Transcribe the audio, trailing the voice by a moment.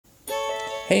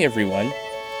Hey everyone,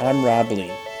 I'm Rob Lee,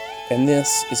 and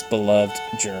this is Beloved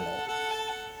Journal.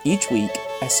 Each week,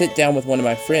 I sit down with one of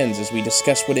my friends as we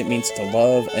discuss what it means to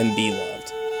love and be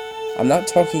loved. I'm not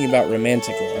talking about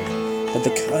romantic love, but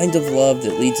the kind of love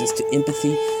that leads us to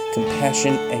empathy,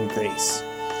 compassion, and grace.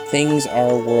 Things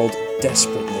our world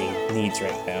desperately needs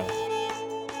right now.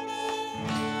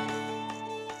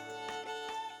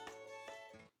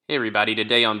 Hey everybody,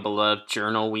 today on Beloved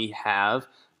Journal we have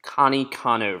Connie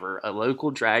Conover, a local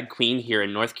drag queen here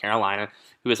in North Carolina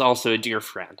who is also a dear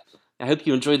friend. I hope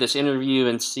you enjoy this interview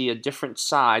and see a different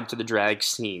side to the drag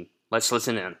scene. Let's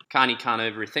listen in. Connie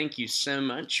Conover, thank you so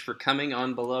much for coming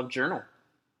on Beloved Journal.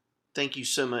 Thank you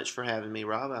so much for having me,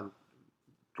 Rob. I'm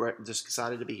just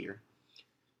excited to be here.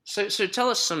 So tell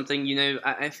us something.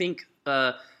 I think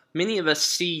many of us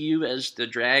see you as the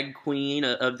drag queen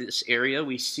of this area.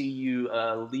 We see you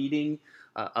leading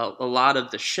a lot of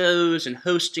the shows and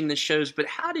hosting the shows. But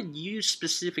how did you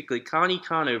specifically, Connie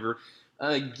Conover,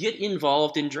 get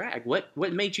involved in drag? What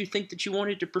made you think that you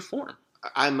wanted to perform?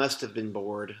 I must have been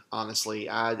bored, honestly.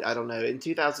 I don't know. In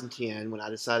 2010, when I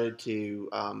decided to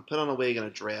put on a wig and a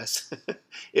dress,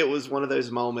 it was one of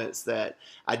those moments that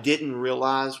I didn't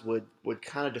realize would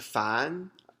kind of define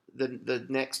the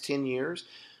next 10 years.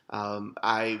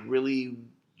 I really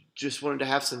just wanted to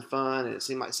have some fun, and it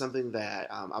seemed like something that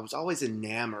I was always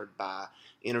enamored by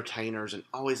entertainers and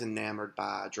always enamored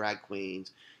by drag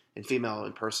queens and female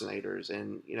impersonators.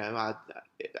 And,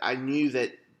 I knew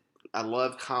that I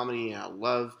love comedy and I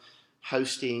love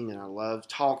hosting and I love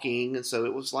talking, and so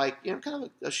it was like kind of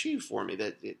a shoe for me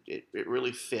that it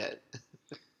really fit.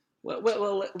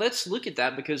 Well, let's look at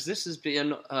that because this has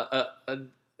been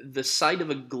the site of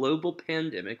a global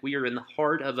pandemic. We are in the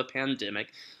heart of a pandemic.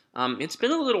 It's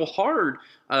been a little hard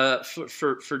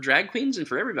for drag queens and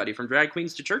for everybody, from drag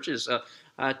queens to churches,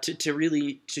 to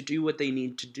really to do what they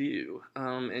need to do.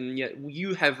 And yet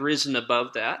you have risen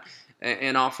above that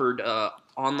and offered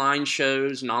online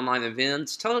shows and online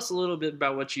events. Tell us a little bit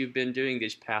about what you've been doing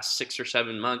these past 6 or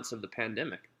 7 months of the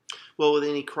pandemic. Well, with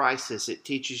any crisis, it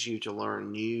teaches you to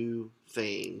learn new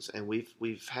things, and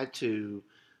we've had to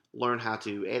learn how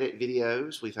to edit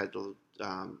videos. We've had to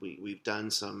we've done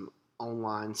some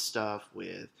online stuff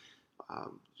with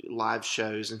live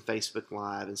shows and Facebook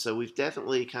Live, and so we've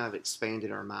definitely kind of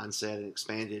expanded our mindset and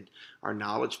expanded our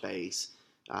knowledge base.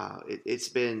 It's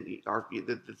been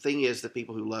the thing is, the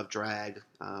people who love drag,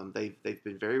 they've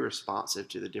been very responsive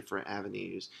to the different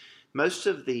avenues. Most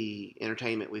of the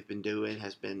entertainment we've been doing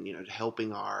has been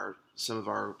helping some of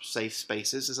our safe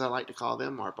spaces, as I like to call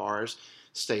them, our bars,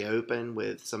 stay open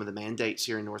with some of the mandates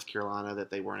here in North Carolina that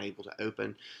they weren't able to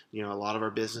open. A lot of our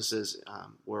businesses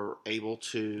were able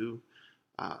to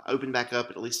open back up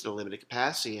at least at a limited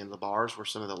capacity, and the bars were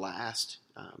some of the last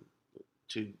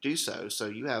to do so. So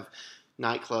you have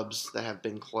nightclubs that have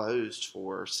been closed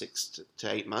for 6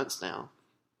 to 8 months now.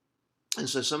 And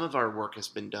so some of our work has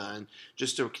been done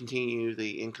just to continue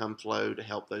the income flow to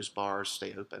help those bars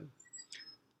stay open.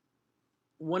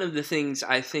 One of the things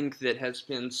I think that has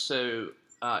been so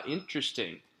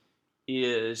interesting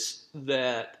is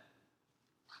that,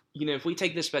 if we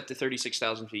take this back to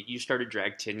 36,000 feet, you started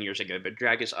drag 10 years ago, but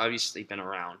drag has obviously been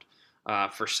around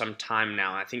for some time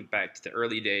now. I think back to the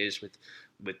early days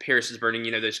with Paris is Burning,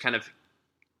 those kind of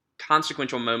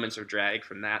consequential moments of drag,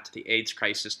 from that to the AIDS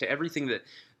crisis to everything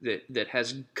that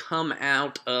has come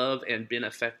out of and been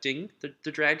affecting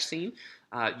the drag scene.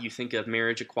 You think of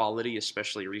marriage equality,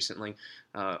 especially recently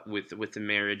with the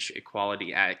Marriage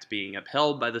Equality Act being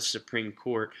upheld by the Supreme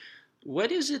Court.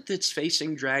 What is it that's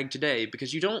facing drag today?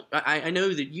 Because I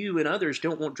know that you and others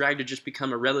don't want drag to just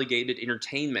become a relegated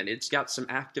entertainment. It's got some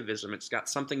activism. It's got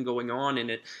something going on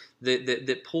in it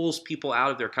that pulls people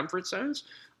out of their comfort zones,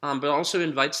 but also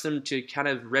invites them to kind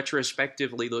of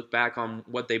retrospectively look back on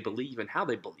what they believe and how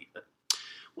they believe it.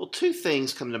 Well, two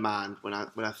things come to mind when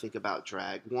I think about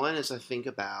drag. One is I think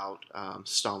about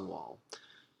Stonewall,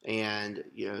 and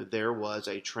there was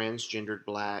a transgendered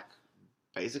black,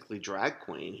 basically drag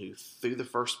queen, who threw the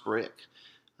first brick,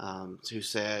 who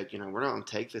said, we're not going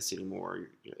to take this anymore.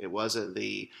 It wasn't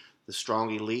the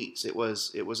strong elites. It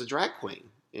was a drag queen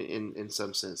in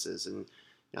some senses. And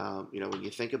when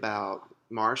you think about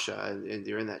Marsha and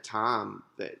during that time,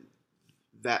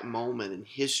 that moment in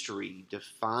history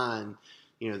defined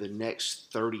the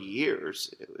next 30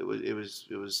 years.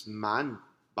 It was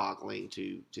mind-boggling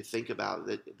to think about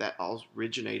that all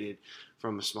originated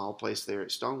from a small place there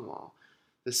at Stonewall.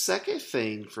 The second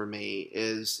thing for me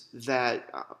is that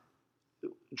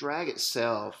drag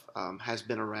itself has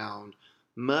been around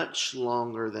much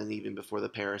longer than even before the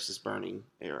Paris is Burning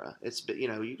era. It's been,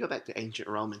 you go back to ancient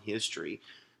Roman history.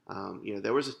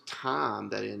 There was a time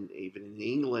that even in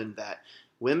England that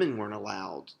women weren't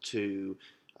allowed to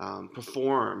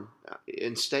perform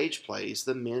in stage plays.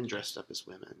 The men dressed up as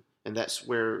women, and that's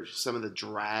where some of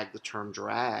the term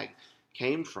drag,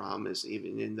 came from. Is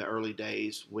even in the early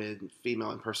days when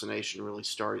female impersonation really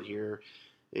started here.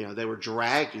 They were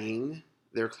dragging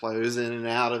their clothes in and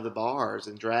out of the bars,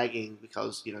 and dragging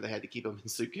because they had to keep them in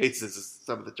suitcases, is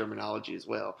some of the terminology as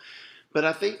well. But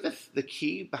I think the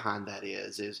key behind that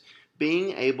is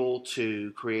being able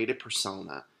to create a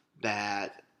persona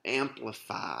that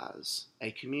amplifies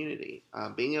a community,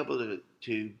 being able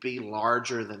to be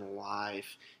larger than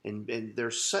life, and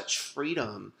there's such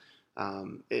freedom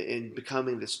in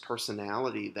becoming this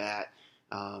personality that,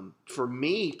 for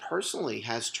me personally,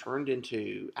 has turned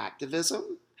into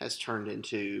activism, has turned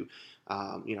into,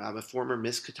 I'm a former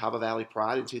Miss Catawba Valley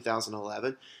Pride in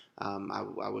 2011. I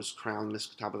was crowned Miss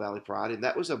Catawba Valley Pride, and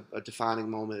that was a defining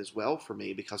moment as well for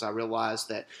me, because I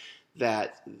realized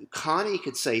that Connie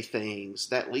could say things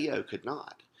that Leo could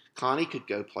not. Connie could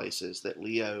go places that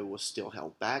Leo was still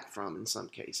held back from in some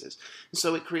cases. And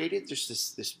so it created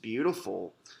just this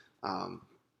beautiful kind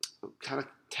of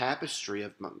tapestry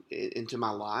into my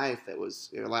life that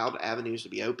allowed avenues to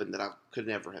be open that I could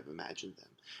never have imagined them.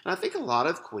 And I think a lot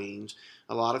of queens,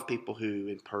 a lot of people who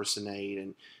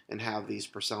impersonate and have these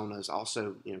personas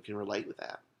also can relate with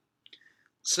that.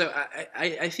 So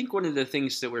I think one of the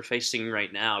things that we're facing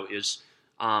right now is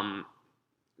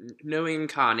knowing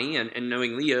Connie and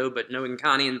knowing Leo, but knowing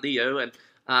Connie and Leo, and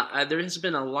there has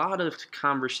been a lot of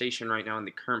conversation right now in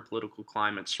the current political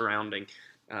climate surrounding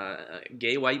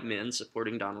gay white men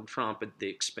supporting Donald Trump at the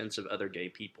expense of other gay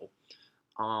people.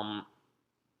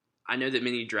 I know that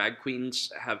many drag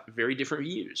queens have very different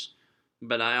views,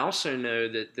 but I also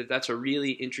know that that's a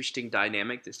really interesting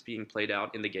dynamic that's being played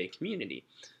out in the gay community.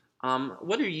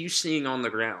 What are you seeing on the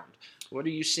ground? What are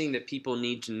you seeing that people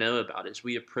need to know about as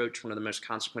we approach one of the most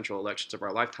consequential elections of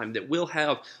our lifetime that will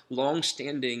have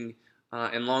long-standing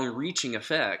and long-reaching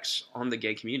effects on the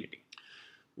gay community?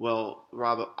 Well,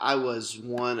 Rob, I was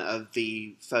one of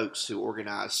the folks who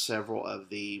organized several of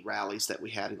the rallies that we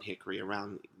had in Hickory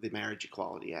around the Marriage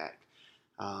Equality Act.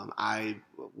 I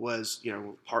was,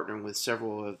 partnering with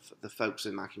several of the folks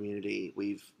in my community.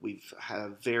 We've had a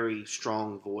very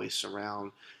strong voice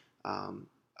around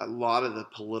a lot of the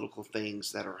political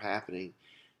things that are happening.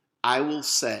 I will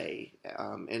say,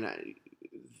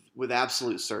 with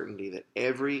absolute certainty, that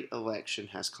every election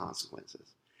has consequences.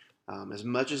 As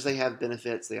much as they have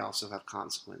benefits, they also have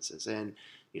consequences. And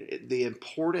the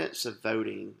importance of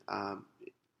voting,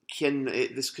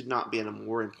 this could not be in a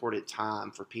more important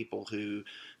time for people who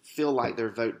feel like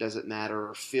their vote doesn't matter,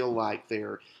 or feel like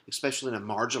they're, especially in a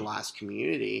marginalized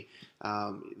community,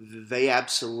 they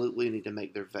absolutely need to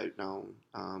make their vote known.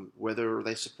 Whether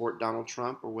they support Donald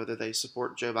Trump or whether they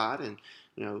support Joe Biden,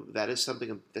 that is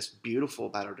something that's beautiful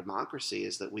about our democracy,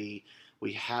 is that we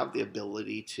have the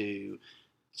ability to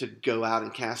go out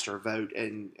and cast our vote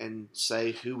and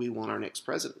say who we want our next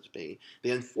president to be.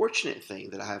 The unfortunate thing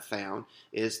that I have found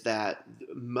is that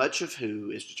much of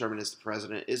who is determined as the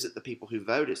president isn't the people who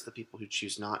vote, it's the people who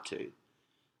choose not to.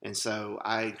 And so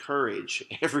I encourage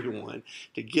everyone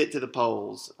to get to the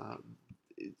polls.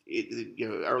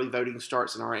 Early voting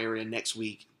starts in our area next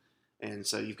week. And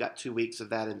so you've got 2 weeks of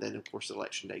that, and then, of course,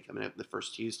 Election Day coming up the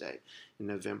first Tuesday in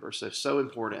November. So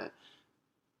important.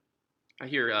 I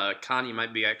hear Connie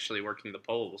might be actually working the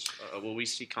polls. Will we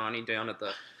see Connie down at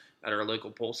our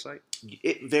local poll site?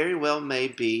 It very well may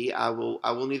be. I will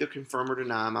neither confirm or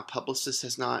deny. My publicist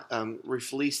has not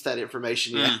released that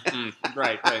information yet.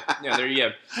 Right. Yeah, there you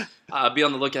go. Be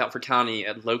on the lookout for Connie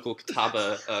at local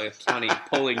Catawba County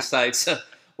polling sites.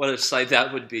 What a sight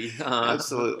that would be.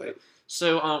 Absolutely.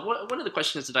 So one of the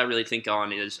questions that I really think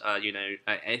on is,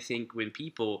 I think when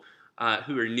people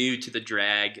who are new to the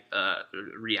drag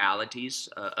realities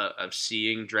of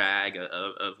seeing drag,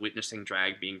 of witnessing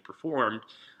drag being performed,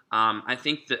 I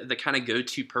think the kind of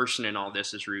go-to person in all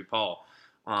this is RuPaul.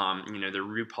 The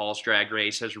RuPaul's Drag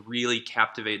Race has really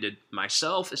captivated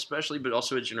myself, especially, but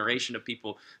also a generation of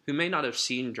people who may not have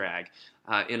seen drag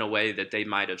in a way that they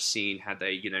might have seen had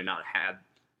they, not had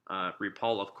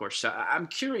RuPaul, of course. So I'm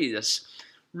curious.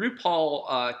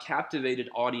 RuPaul captivated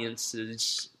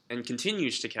audiences and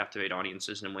continues to captivate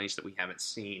audiences in ways that we haven't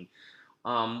seen.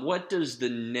 What does the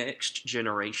next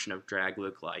generation of drag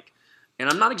look like? And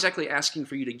I'm not exactly asking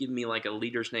for you to give me like a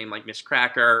leader's name like Miss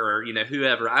Cracker or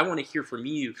whoever. I want to hear from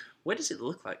you. What does it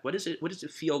look like? What does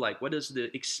it feel like? What does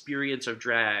the experience of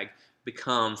drag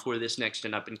become for this next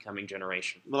and up and coming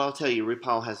generation? Well, I'll tell you,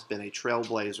 RuPaul has been a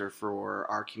trailblazer for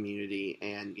our community.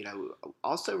 And,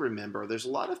 also remember there's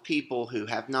a lot of people who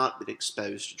have not been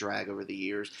exposed to drag over the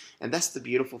years. And that's the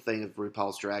beautiful thing of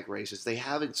RuPaul's Drag Race is they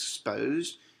have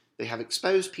exposed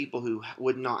people who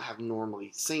would not have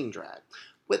normally seen drag.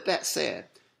 With that said,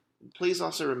 please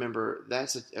also remember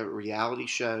that's a reality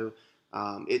show.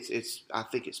 I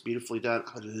think it's beautifully done.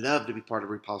 I would love to be part of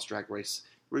RuPaul's Drag Race.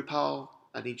 RuPaul,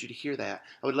 I need you to hear that.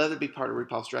 I would love to be part of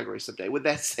RuPaul's Drag Race someday. With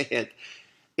that said,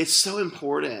 it's so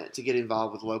important to get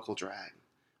involved with local drag.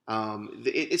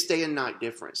 It's day and night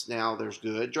difference. Now there's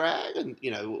good drag, and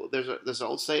there's an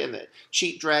old saying that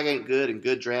cheap drag ain't good and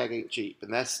good drag ain't cheap,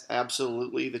 and that's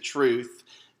absolutely the truth.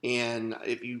 And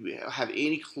if you have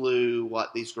any clue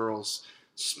what these girls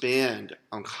spend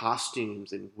on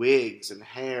costumes and wigs and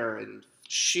hair and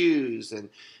shoes and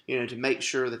to make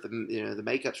sure that the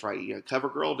makeup's right.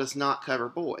 CoverGirl does not cover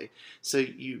boy, so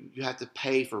you have to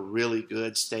pay for really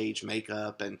good stage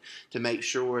makeup and to make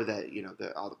sure that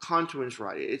all the contouring is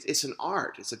right. It's an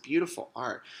art. It's a beautiful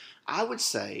art. I would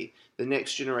say the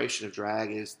next generation of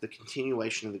drag is the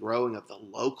continuation of the growing of the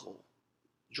local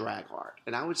drag art.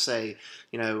 And I would say,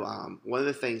 one of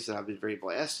the things that I've been very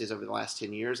blessed is over the last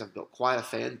 10 years, I've built quite a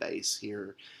fan base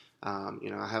here. I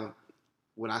have,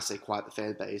 when I say quite the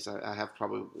fan base, I have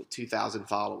probably 2,000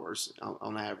 followers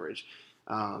on average.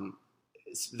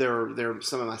 There are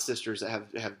some of my sisters that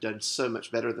have done so much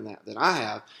better than I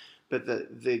have. But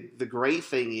the great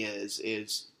thing is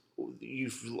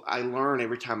I learn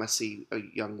every time I see a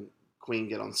young queen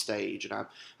get on stage, and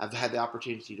I've had the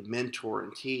opportunity to mentor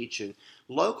and teach, and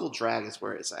local drag is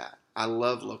where it's at. I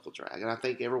love local drag, and I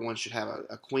think everyone should have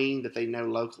a queen that they know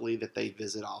locally that they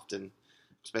visit often,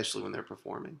 especially when they're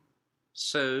performing.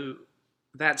 So,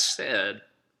 that said,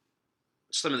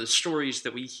 some of the stories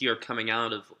that we hear coming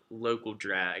out of local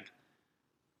drag,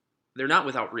 they're not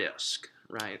without risk,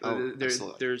 right? Oh,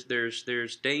 absolutely.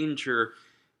 There's danger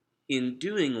in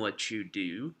doing what you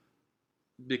do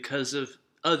because of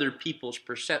other people's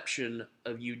perception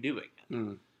of you doing it.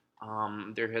 Mm.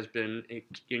 There has been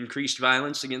increased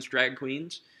violence against drag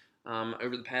queens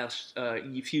over the past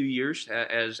few years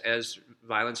as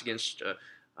violence against the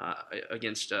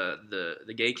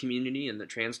gay community and the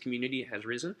trans community has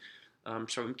risen.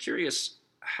 So I'm curious,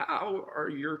 how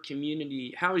is your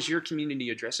community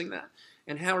addressing that,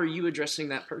 and how are you addressing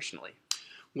that personally?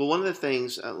 Well, one of the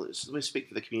things, let me speak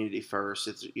for the community first.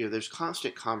 It's, there's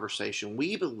constant conversation.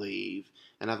 We believe,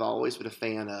 and I've always been a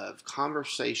fan of,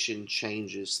 conversation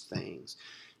changes things.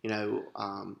 You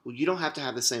don't have to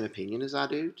have the same opinion as I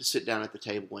do to sit down at the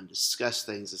table and discuss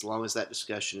things as long as that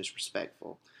discussion is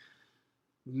respectful.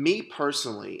 Me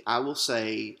personally, I will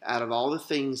say, out of all the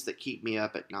things that keep me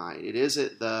up at night, it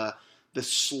isn't the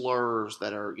slurs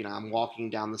that are, I'm walking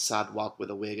down the sidewalk with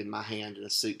a wig in my hand and a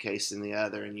suitcase in the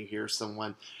other, and you hear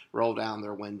someone roll down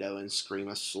their window and scream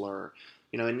a slur.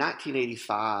 In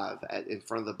 1985, in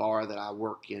front of the bar that I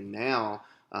work in now,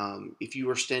 if you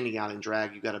were standing out in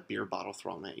drag, you got a beer bottle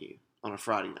thrown at you on a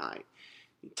Friday night.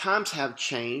 Times have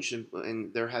changed,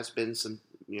 and there has been some,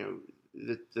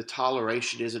 the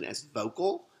toleration isn't as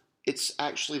vocal. It's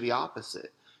actually the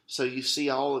opposite. So you see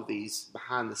all of these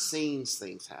behind the scenes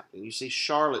things happening. You see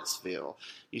Charlottesville.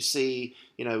 You see,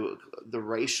 the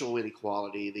racial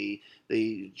inequality,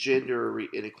 the gender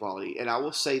inequality. And I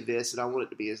will say this, and I want it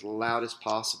to be as loud as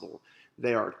possible.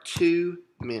 There are too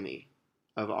many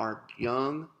of our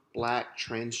young black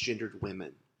transgendered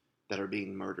women that are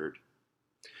being murdered.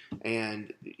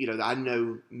 And, I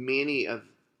know many of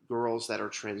girls that are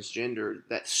transgender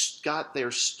that got their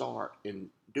start in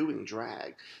doing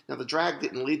drag. Now, the drag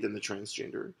didn't lead them to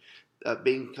transgender.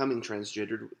 Becoming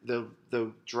transgendered,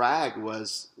 the drag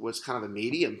was kind of a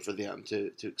medium for them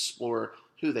to explore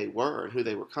who they were and who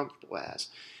they were comfortable as.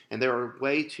 And there are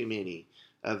way too many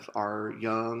of our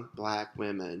young black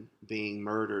women being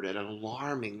murdered at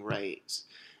alarming rates.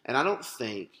 And I don't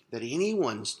think that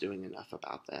anyone's doing enough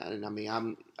about that. And I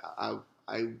mean,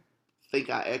 I think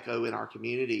I echo in our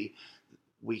community,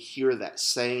 we hear that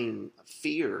same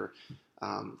fear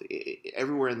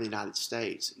everywhere in the United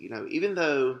States. Even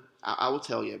though I will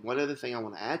tell you, one other thing I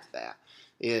want to add to that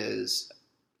is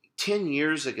 10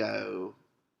 years ago,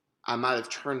 I might have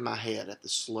turned my head at the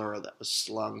slur that was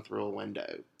slung through a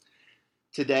window.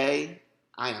 Today,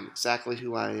 I am exactly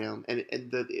who I am.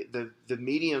 And the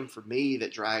medium for me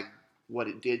that drag, what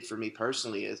it did for me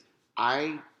personally is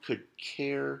I could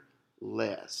care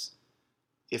less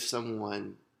if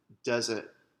someone doesn't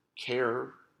care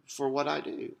for what I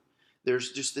do.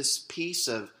 There's just this piece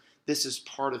of, this is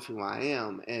part of who I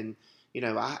am. And,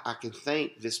 I can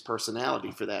thank this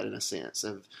personality for that, in a sense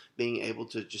of being able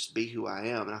to just be who I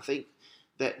am. And I think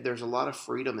that there's a lot of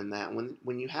freedom in that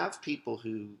when you have people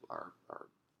who are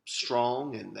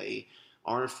strong and they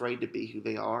aren't afraid to be who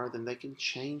they are, then they can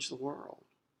change the world.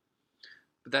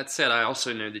 But that said, I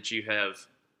also know that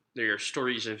there are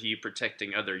stories of you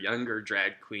protecting other younger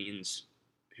drag queens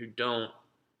who don't,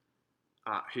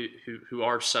 who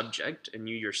are subject, and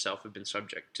you yourself have been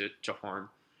subject to harm.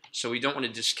 So we don't want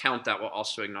to discount that while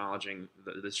also acknowledging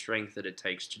the strength that it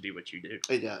takes to do what you do.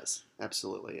 It does,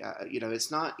 absolutely.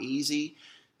 It's not easy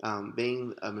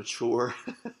being a mature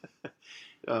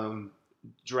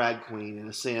drag queen, in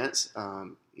a sense.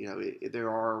 There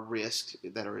are risks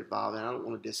that are involved, and I don't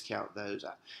want to discount those.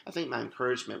 I think my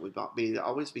encouragement would be to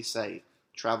always be safe,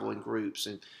 travel in groups,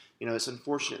 and it's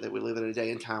unfortunate that we live in a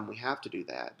day and time we have to do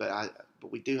that,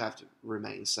 but we do have to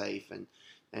remain safe and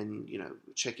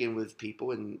check in with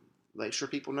people and make sure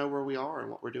people know where we are and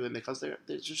what we're doing, because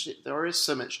there is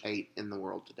so much hate in the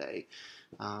world today.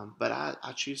 But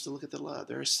I choose to look at the love.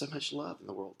 There is so much love in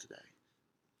the world today.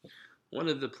 One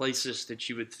of the places that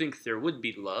you would think there would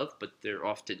be love, but there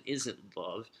often isn't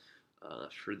love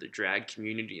for the drag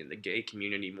community and the gay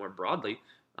community more broadly,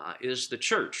 is the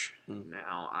church.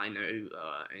 Now, I know,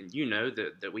 and you know,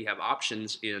 that we have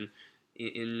options in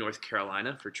North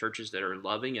Carolina for churches that are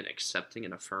loving and accepting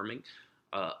and affirming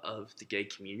of the gay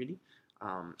community.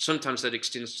 Sometimes that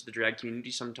extends to the drag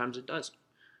community, sometimes it doesn't.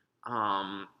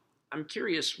 I'm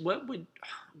curious, what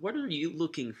are you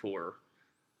looking for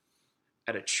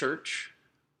at a church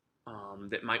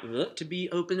that might want to be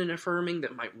open and affirming,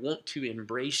 that might want to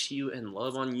embrace you and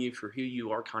love on you for who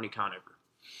you are, Connie Conover?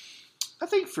 I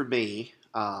think for me,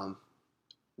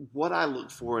 what I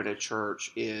look for in a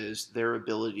church is their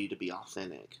ability to be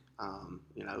authentic.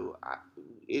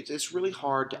 It's really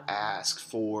hard to ask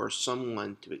for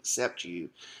someone to accept you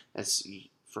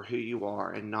for who you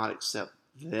are and not accept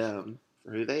them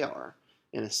for who they are,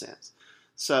 in a sense.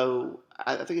 So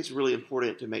I think it's really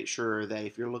important to make sure that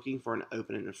if you're looking for an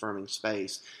open and affirming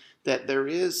space, that there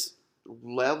is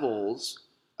levels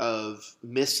of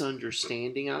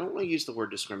misunderstanding. I don't want to use the word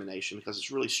discrimination because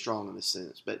it's really strong in this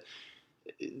sense, but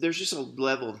there's just a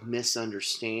level of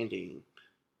misunderstanding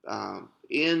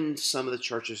in some of the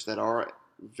churches that are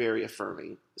very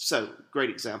affirming. So,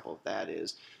 great example of that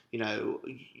is,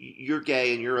 you're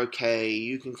gay and you're okay,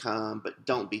 you can come, but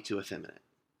don't be too effeminate.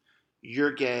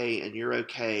 You're gay and you're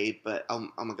okay, but oh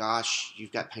my gosh,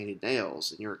 you've got painted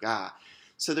nails and you're a guy.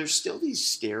 So there's still these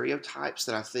stereotypes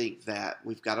that I think that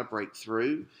we've got to break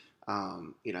through. I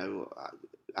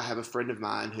have a friend of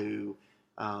mine who,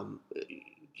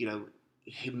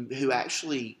 who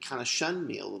actually kind of shunned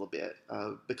me a little bit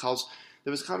because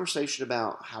there was a conversation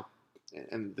about how,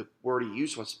 and the word he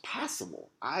used was passable.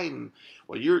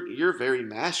 You're very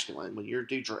masculine when you're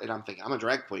and I'm thinking, I'm a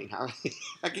drag queen. How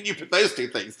can you put those two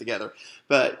things together?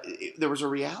 But there was a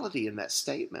reality in that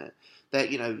statement that,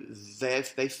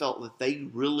 they felt that they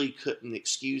really couldn't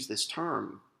excuse this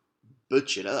term,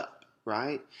 butch it up,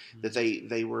 right? Mm-hmm. That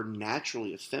they were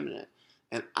naturally effeminate.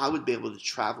 And I would be able to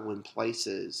travel in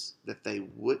places that they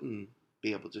wouldn't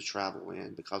be able to travel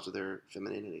in because of their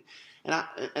femininity.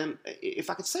 And if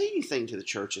I could say anything to the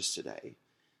churches today,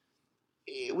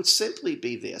 it would simply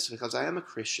be this, because I am a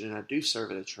Christian and I do serve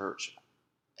at a church.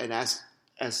 And as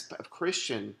a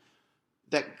Christian,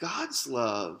 that God's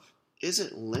love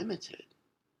isn't limited.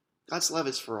 God's love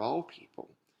is for all people.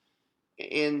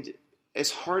 And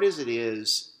as hard as it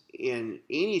is in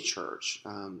any church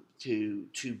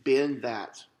to bend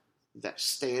that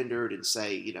standard and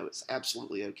say, it's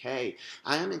absolutely okay,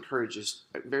 I am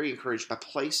very encouraged by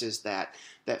places that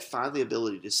find the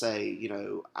ability to say,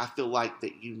 I feel like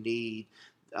that you need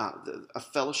a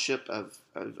fellowship of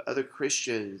other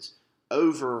Christians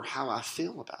over how I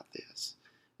feel about this.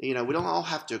 We don't all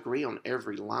have to agree on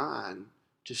every line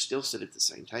to still sit at the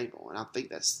same table. And I think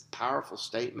that's a powerful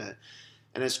statement.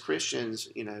 And as Christians,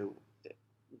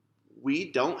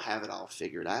 we don't have it all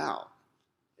figured out.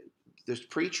 The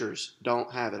preachers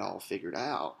don't have it all figured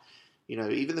out.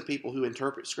 Even the people who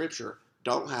interpret Scripture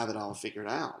don't have it all figured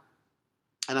out.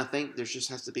 And I think there just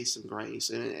has to be some grace.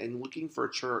 And looking for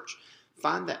a church,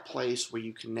 find that place where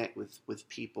you connect with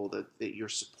people that you're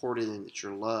supported and that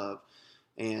you're loved.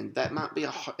 And that might be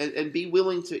and be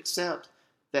willing to accept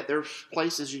that there are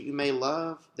places you may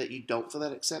love that you don't feel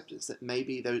that acceptance, that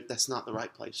maybe that's not the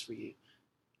right place for you.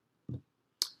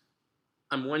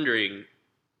 I'm wondering,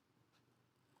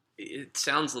 it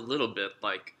sounds a little bit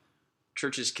like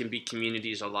churches can be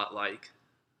communities a lot like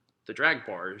the drag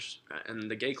bars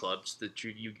and the gay clubs that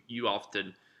you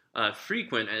often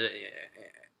frequent.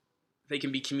 they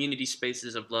can be community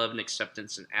spaces of love and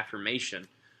acceptance and affirmation,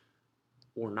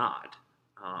 or not.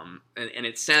 And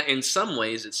it's in some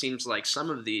ways it seems like some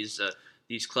of these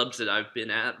clubs that I've been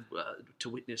at to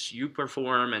witness you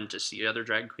perform and to see other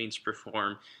drag queens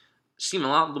perform seem a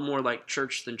lot more like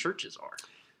church than churches are.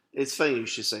 It's funny you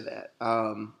should say that.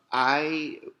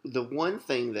 The one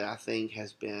thing that I think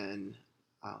has been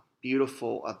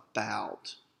beautiful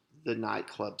about the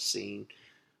nightclub scene,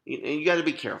 and you got to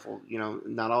be careful.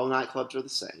 Not all nightclubs are the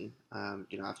same.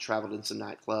 I've traveled in some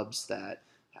nightclubs that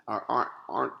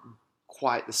aren't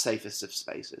quite the safest of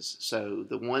spaces. So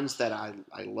the ones that I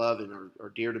love and are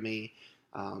dear to me,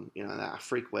 that I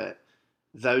frequent,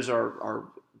 those are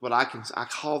what I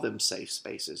call them safe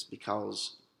spaces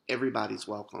because everybody's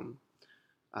welcome.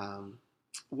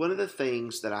 One of the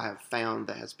things that I have found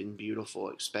that has been beautiful,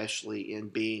 especially in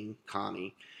being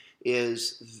Connie,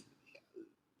 is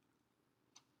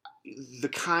the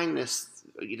kindness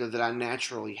that I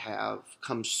naturally have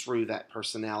comes through that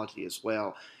personality as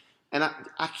well. And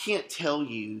I can't tell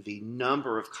you the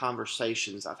number of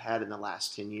conversations I've had in the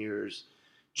last 10 years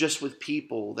just with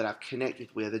people that I've connected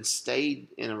with and stayed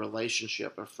in a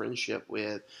relationship or friendship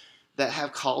with that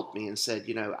have called me and said,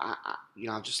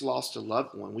 I've just lost a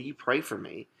loved one. Will you pray for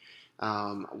me?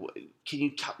 Can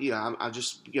you talk? I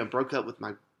just broke up with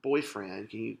my boyfriend.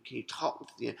 Can you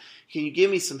talk? Can you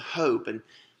give me some hope? And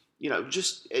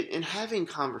just in having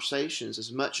conversations,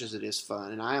 as much as it is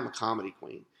fun, and I am a comedy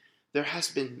queen, there has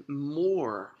been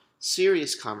more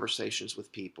serious conversations with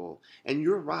people. And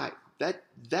you're right.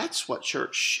 That's what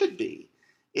church should be,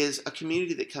 is a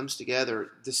community that comes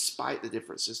together despite the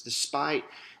differences, despite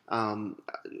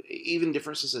even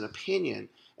differences in opinion,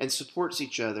 and supports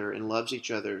each other and loves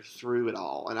each other through it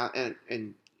all.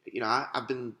 And I've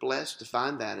been blessed to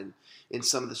find that in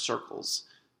some of the circles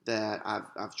that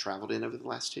I've traveled in over the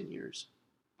last 10 years.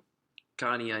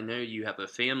 Connie, I know you have a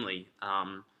family.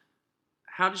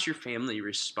 How does your family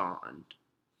respond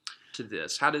to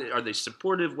this? Are they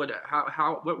supportive?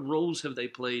 What roles have they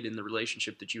played in the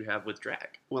relationship that you have with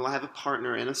drag? Well, I have a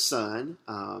partner and a son.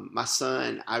 My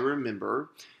son, I remember,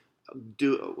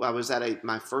 I was at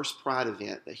my first Pride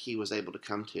event that he was able to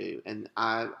come to, and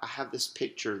I have this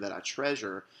picture that I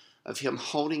treasure of him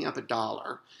holding up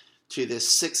 $1 to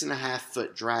this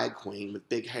 6.5-foot drag queen with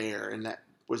big hair, and that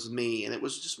was me, and it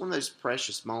was just one of those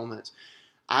precious moments.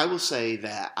 I will say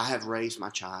that I have raised my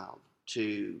child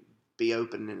to be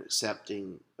open and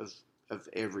accepting of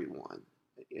everyone,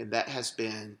 and that has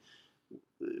been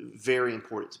very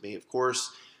important to me. Of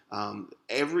course,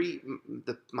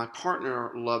 my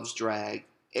partner loves drag,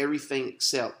 everything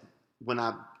except when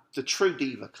the true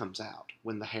diva comes out,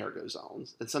 when the hair goes on,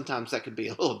 and sometimes that could be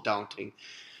a little daunting.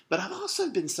 But I've also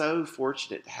been so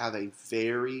fortunate to have a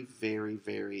very, very,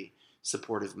 very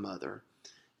supportive mother.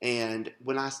 And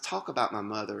when I talk about my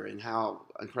mother and how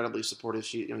incredibly supportive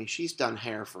she's done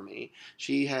hair for me.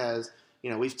 She has,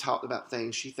 we've talked about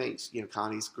things. She thinks,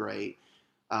 Connie's great.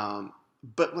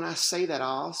 But when I say that, I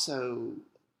also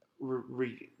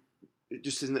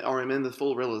I'm in the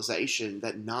full realization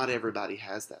that not everybody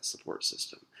has that support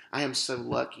system. I am so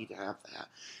lucky to have that.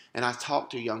 And I talk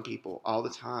to young people all the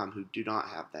time who do not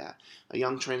have that. A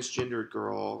young transgendered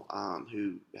girl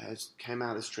who came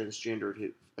out as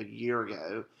transgendered a year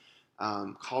ago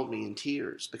called me in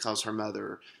tears because her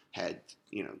mother had,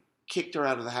 kicked her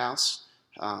out of the house.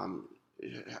 Of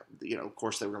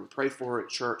course, they were going to pray for her at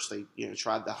church. They,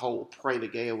 tried the whole pray the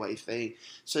gay away thing.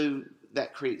 So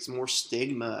that creates more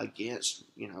stigma against,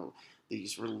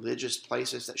 these religious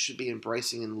places that should be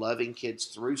embracing and loving kids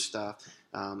through stuff.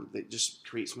 That just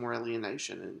creates more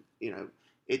alienation. And,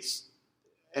 it's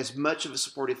as much of a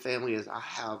supportive family as I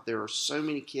have. There are so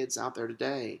many kids out there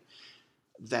today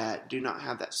that do not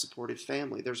have that supportive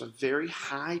family. There's a very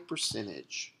high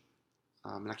percentage,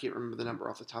 and I can't remember the number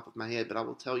off the top of my head, but I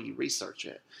will tell you, research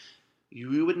it.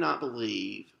 You would not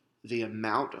believe the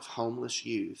amount of homeless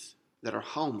youth that are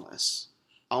homeless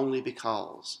only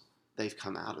because they've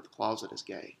come out of the closet as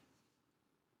gay.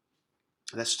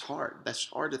 That's hard. That's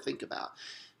hard to think about.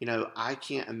 I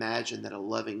can't imagine that a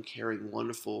loving, caring,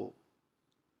 wonderful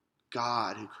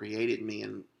God who created me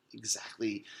and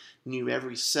exactly knew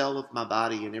every cell of my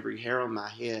body and every hair on my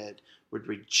head would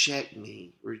reject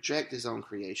me, reject his own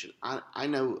creation. I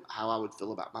know how I would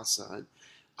feel about my son.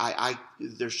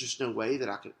 There's just no way that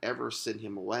I could ever send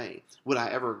him away. Would I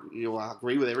ever, I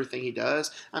agree with everything he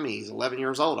does? I mean, he's 11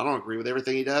 years old. I don't agree with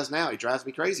everything he does now. He drives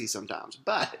me crazy sometimes,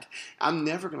 but I'm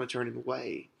never going to turn him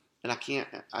away. And I can't,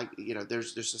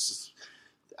 there's this,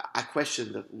 I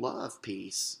question the love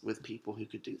piece with people who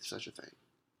could do such a thing.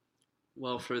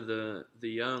 Well, for the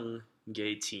young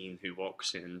gay teen who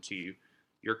walks into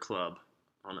your club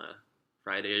on a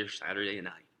Friday or Saturday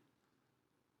night.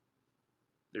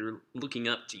 They're looking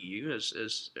up to you as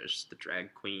the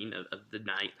drag queen of the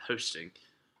night hosting.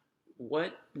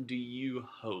 What do you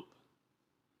hope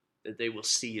that they will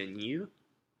see in you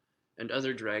and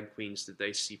other drag queens that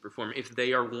they see perform, if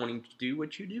they are wanting to do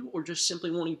what you do or just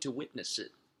simply wanting to witness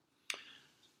it?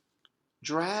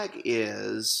 Drag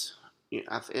is,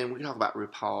 and we talk about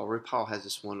RuPaul. RuPaul has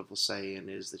this wonderful saying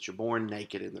is that you're born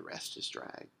naked and the rest is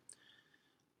drag.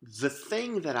 The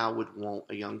thing that I would want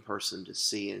a young person to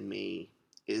see in me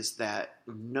is that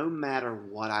no matter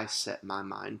what I set my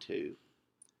mind to,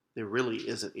 there really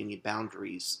isn't any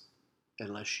boundaries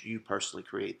unless you personally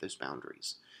create those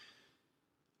boundaries.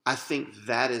 I think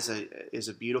that is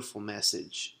a beautiful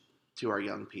message to our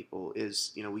young people.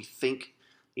 Is, we think,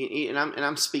 and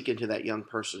I'm speaking to that young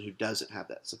person who doesn't have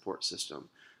that support system.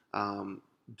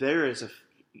 There is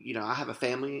I have a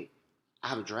family, I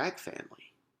have a drag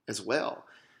family as well,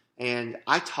 and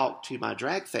I talk to my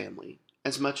drag family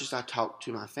as much as I talk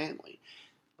to my family.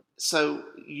 So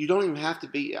you don't even have to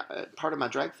be part of my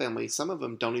drag family. Some of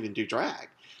them don't even do drag.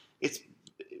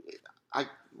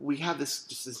 We have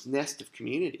this nest of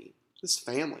community, this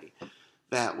family,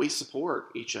 that we support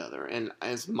each other. And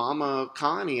as Mama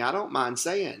Connie, I don't mind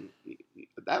saying,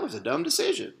 that was a dumb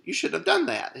decision. You should have done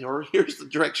that. Or here's the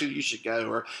direction you should go.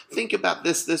 Or think about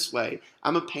this way.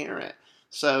 I'm a parent.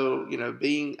 So,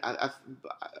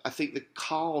 I think the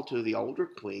call to the older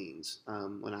queens,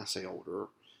 when I say older,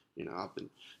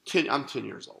 I'm 10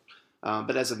 years old.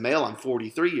 But as a male, I'm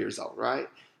 43 years old, right?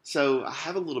 So I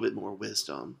have a little bit more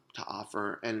wisdom to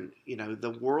offer. And,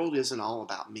 the world isn't all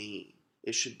about me.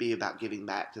 It should be about giving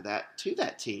back to that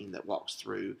teen that walks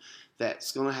through,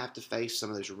 that's going to have to face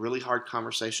some of those really hard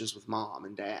conversations with mom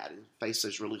and dad, and face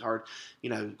those really hard,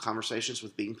 conversations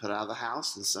with being put out of the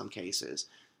house in some cases.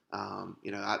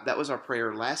 That was our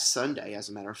prayer last Sunday, as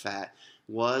a matter of fact,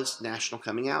 was National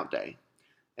Coming Out Day.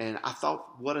 And I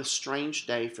thought, what a strange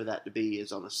day for that to be,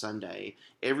 is on a Sunday.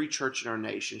 Every church in our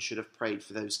nation should have prayed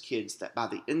for those kids that by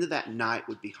the end of that night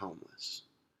would be homeless.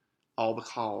 All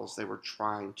because they were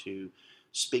trying to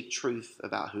speak truth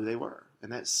about who they were.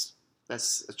 And that's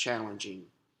a challenging,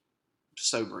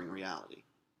 sobering reality.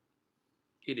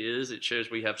 It is. It shows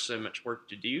we have so much work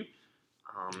to do,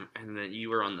 and that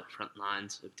you are on the front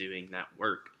lines of doing that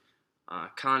work.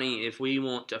 Connie, if we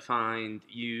want to find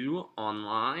you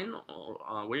online,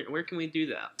 where can we do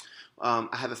that?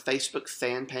 I have a Facebook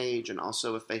fan page and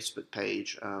also a Facebook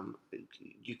page.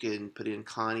 You can put in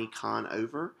Connie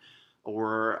Conover,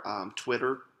 or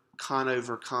Twitter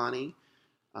Conover Connie.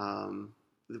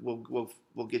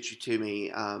 We'll get you to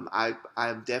me. I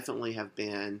definitely have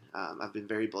been. I've been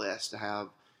very blessed to have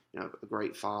a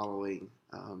great following.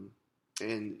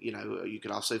 And you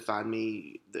can also find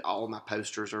me. All of my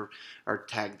posters are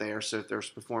tagged there. So if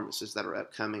there's performances that are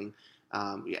upcoming,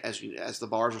 as the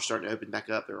bars are starting to open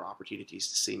back up, there are opportunities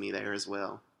to see me there as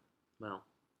well. Well,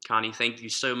 Connie, thank you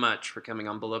so much for coming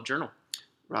on Beloved Journal.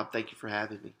 Rob, thank you for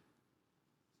having me.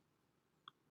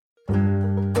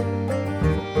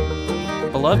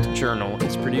 Beloved Journal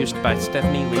is produced by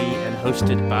Stephanie Lee and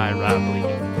hosted by Rob Lee.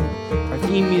 Our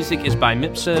theme music is by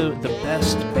Mipso, the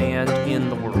best band in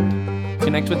the world.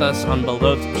 Connect with us on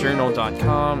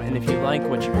belovedjournal.com, and if you like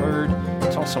what you heard,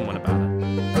 tell someone about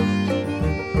it.